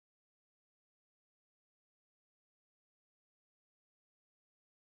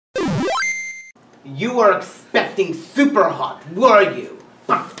You were expecting super hot, were you?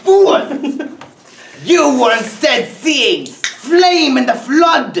 Buffoon! You were instead seeing flame in the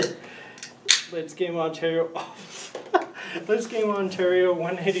flood! Let's Game Ontario. Let's Game Ontario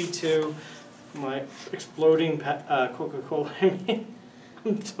 182. My exploding Coca-Cola. I mean,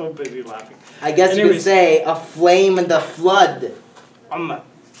 I'm so busy laughing. I guess you could say a flame in the flood.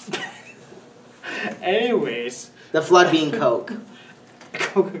 Anyways. The flood being Coke.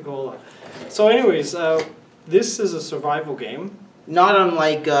 Coca-Cola. So anyways, this is a survival game. Not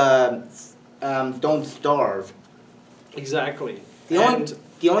unlike Don't Starve. Exactly.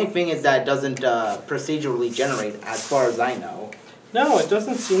 The only thing is that it doesn't procedurally generate, as far as I know. No, it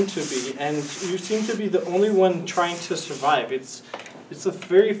doesn't seem to be, and you seem to be the only one trying to survive. It's a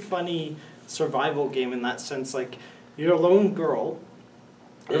very funny survival game in that sense. Like, you're a lone girl.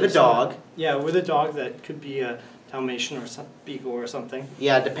 With a dog. Yeah, with a dog that could be a Dalmatian or beagle or something.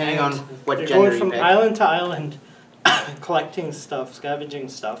 Yeah, depending on what gender you pick. You're going from island to island, collecting stuff, scavenging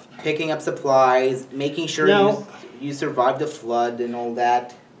stuff. Picking up supplies, making sure you survive the flood and all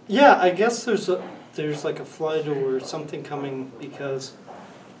that. Yeah, I guess there's like a flood or something coming because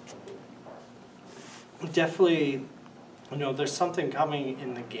definitely, there's something coming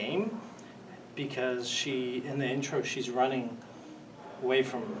in the game because in the intro, she's running away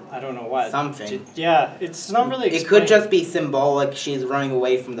from, I don't know what. Something. Yeah, it's not really explained. It could just be symbolic, she's running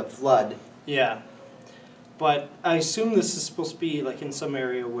away from the flood. Yeah. But I assume this is supposed to be like in some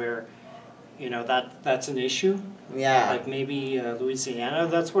area where, that's an issue. Yeah. Like maybe Louisiana.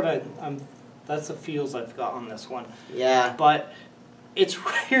 That's what that's the feels I've got on this one. Yeah. But it's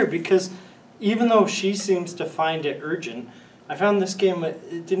weird because even though she seems to find it urgent, I found this game,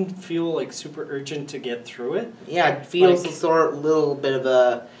 it didn't feel like super urgent to get through it. Yeah, it feels like, a little bit of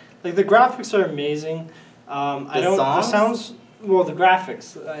a... Like the graphics are amazing. Songs? The sounds, well, the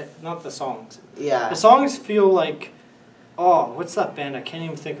graphics, not the songs. Yeah. The songs feel like, what's that band? I can't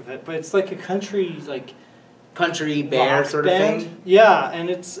even think of it. But it's like a country, country bear sort of thing. Yeah, and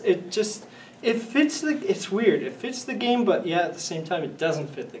it fits it's weird. It fits the game, but yeah, at the same time, it doesn't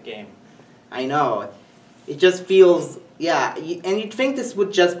fit the game. I know. It just feels, and you'd think this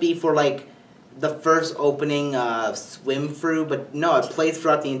would just be for the first opening swim through, but no, it plays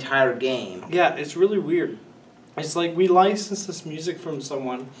throughout the entire game. Yeah, it's really weird. It's like we licensed this music from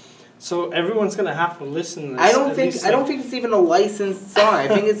someone, so everyone's gonna have to listen to this. I don't think it's even a licensed song. I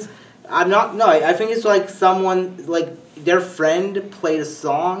think it's I think it's like someone their friend played a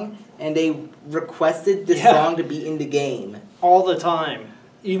song and they requested this song to be in the game. All the time.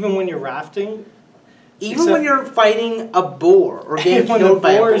 Even when you're rafting. Even when you're fighting a boar or getting killed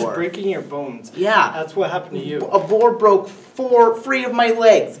by a boar. When the boar is breaking your bones. Yeah. That's what happened to you. A boar broke three of my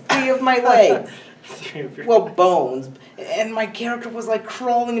legs. 3 of my legs. 3 of your legs. Bones. And my character was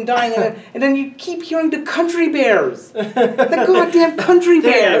crawling and dying. And then you keep hearing the country bears. The goddamn country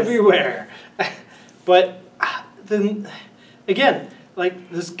bears. They're everywhere. But then, again,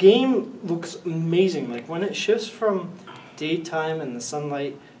 this game looks amazing. When it shifts from daytime and the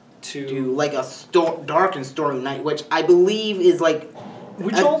sunlight to a dark and stormy night, which I believe is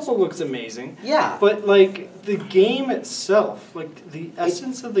which also looks amazing. Yeah. But the game itself, the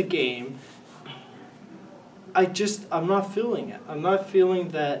essence of the game, I'm not feeling it. I'm not feeling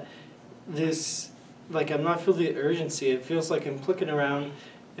that this, I'm not feeling the urgency. It feels like I'm clicking around.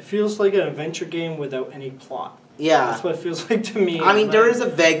 It feels like an adventure game without any plot. Yeah. That's what it feels like to me. I mean, there is a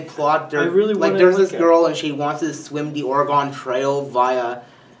vague plot. There's this girl and she wants to swim the Oregon Trail via...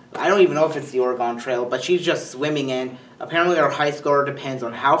 I don't even know if it's the Oregon Trail, but she's just swimming in. Apparently our high score depends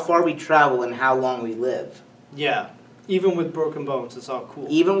on how far we travel and how long we live. Yeah. Even with broken bones, it's all cool.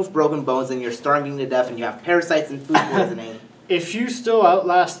 Even with broken bones and you're starving to death and you have parasites and food poisoning. If you still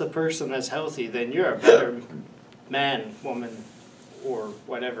outlast the person that's healthy, then you're a better man, woman, or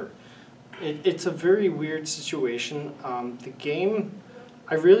whatever. It's a very weird situation. The game,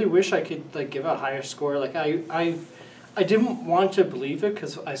 I really wish I could give a higher score. I didn't want to believe it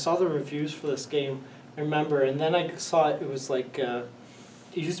because I saw the reviews for this game, I remember, and then I saw it was it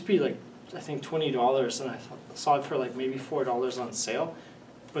used to be I think $20, and I saw it for maybe $4 on sale,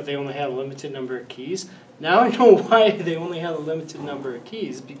 but they only had a limited number of keys. Now I know why they only had a limited number of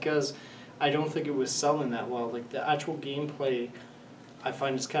keys, because I don't think it was selling that well. The actual gameplay, I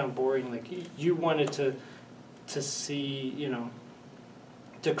find is kind of boring. You wanted to see,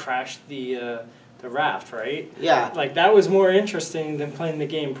 to crash the raft, right? Yeah. That was more interesting than playing the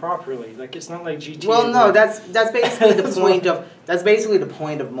game properly. It's not like GTA. Well, no, that's basically the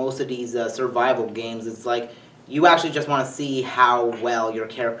point of most of these survival games. It's you actually just want to see how well your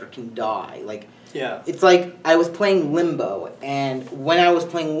character can die. Like, yeah. It's like I was playing Limbo, and when I was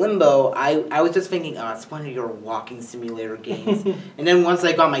playing Limbo, I was just thinking, oh, it's one of your walking simulator games. And then once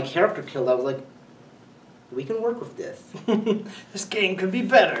I got my character killed, I was like, we can work with this. This game could be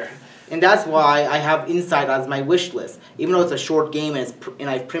better. And that's why I have Inside as my wish list. Even though it's a short game and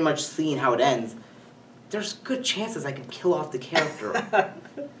I've pretty much seen how it ends, there's good chances I could kill off the character.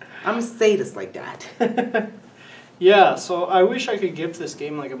 I'm a sadist like that. Yeah, so I wish I could give this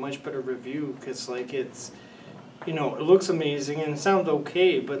game like a much better review, because like it's, you know, it looks amazing and it sounds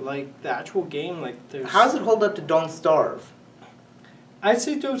okay, but like the actual game, like there's... How does it hold up to Don't Starve? I'd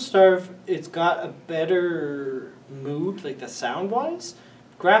say Don't Starve, it's got a better mood, like the sound-wise.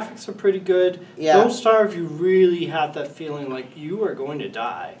 Graphics are pretty good. Yeah. Don't Starve, you really have that feeling like you are going to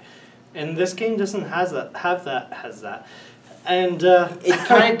die. And this game doesn't has that. And it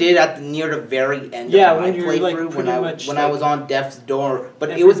kind of did near the very end of my playthrough, like, when I was on death's door. But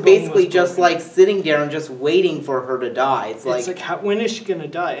it was basically just like sitting there and just waiting for her to die. It's like when is she gonna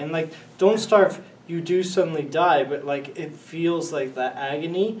die? And like Don't Starve, you do suddenly die, but like it feels like that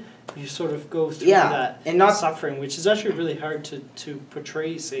agony. You sort of go through that and not suffering, which is actually really hard to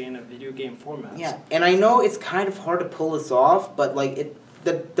portray, say, in a video game format. Yeah, and I know it's kind of hard to pull this off, but like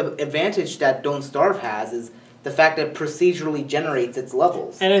the advantage that Don't Starve has is the fact that it procedurally generates its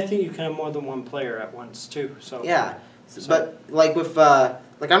levels. And I think you can have more than one player at once, too. So yeah, but like with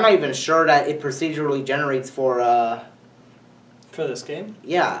like I'm not even sure that it procedurally generates for this game.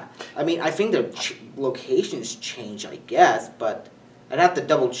 Yeah, I mean I think the locations change, I guess, but I'd have to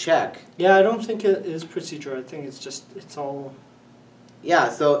double check. Yeah, I don't think it is procedural. I think it's all. Yeah,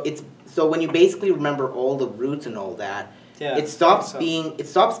 so when you basically remember all the routes and all that. Yeah, it stops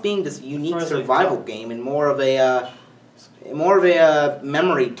being this unique survival game and more of a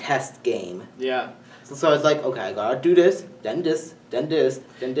memory test game. Yeah. So it's like, okay, I gotta do this, then this, then this,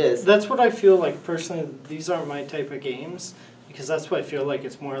 then this. That's what I feel like personally. These aren't my type of games, because that's what I feel like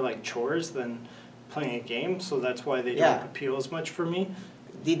it's more like chores than playing a game. So that's why they don't appeal as much for me.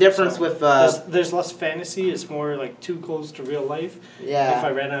 The difference with there's less fantasy. It's more like too close to real life. Yeah. If I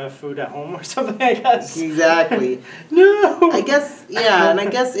ran out of food at home or something, I guess. Exactly. No. I guess and I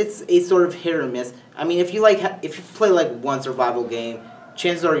guess it's a sort of hit or miss. I mean, if you play like one survival game,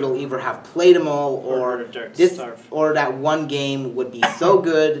 chances are you'll either have played them all or that one game would be so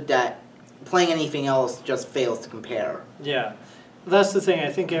good that playing anything else just fails to compare. Yeah, that's the thing. I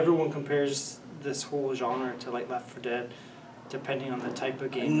think everyone compares this whole genre to like Left 4 Dead. Depending on the type of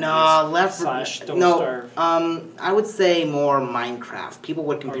game. No, Left 4 Dead. I would say more Minecraft. People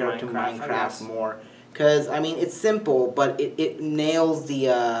would compare it to Minecraft more, because I mean it's simple, but it nails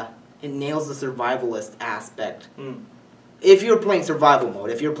the survivalist aspect. Mm. If you're playing survival mode,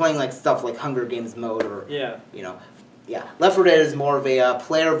 if you're playing like stuff like Hunger Games mode or Left 4 Dead is more of a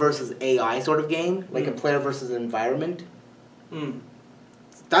player versus AI sort of game, like a player versus environment. Mm.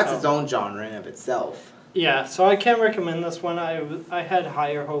 That's its own genre in of itself. Yeah, so I can't recommend this one. I had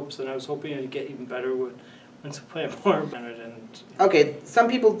higher hopes, and I was hoping it'd get even better once I play it more. Okay, some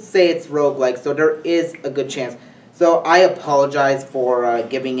people say it's roguelike, so there is a good chance. So I apologize for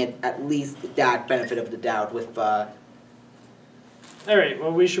giving it at least that benefit of the doubt with... All right,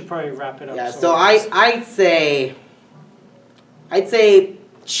 well, we should probably wrap it up. Yeah, so I'd say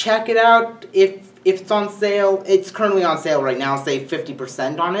check it out if it's on sale. It's currently on sale right now, say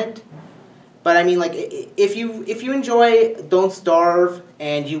 50% on it. But I mean, like, if you enjoy Don't Starve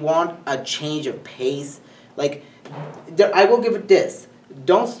and you want a change of pace, like, I will give it this.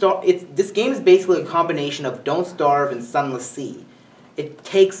 This game is basically a combination of Don't Starve and Sunless Sea. It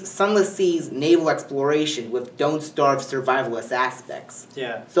takes Sunless Sea's naval exploration with Don't Starve survivalist aspects.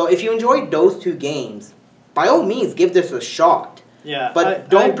 Yeah. So if you enjoyed those two games, by all means, give this a shot. Yeah. But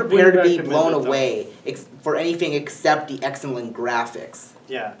don't prepare to be blown away for anything except the excellent graphics.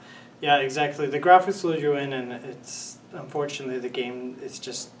 Yeah. Yeah, exactly. The graphics lure you in, and it's unfortunately the game. It's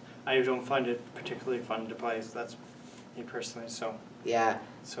just I don't find it particularly fun to play. So that's me personally. So yeah.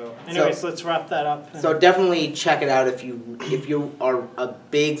 So anyways, let's wrap that up. So definitely check it out if you are a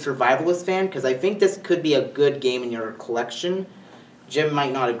big survivalist fan, because I think this could be a good game in your collection. Jim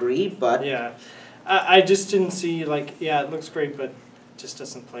might not agree, but yeah, I just didn't see it looks great, but it just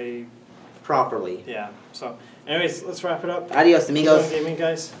doesn't play properly. Yeah. So anyways, let's wrap it up. Adios, amigos. Gaming,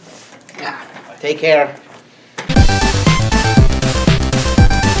 guys. Yeah. Take care.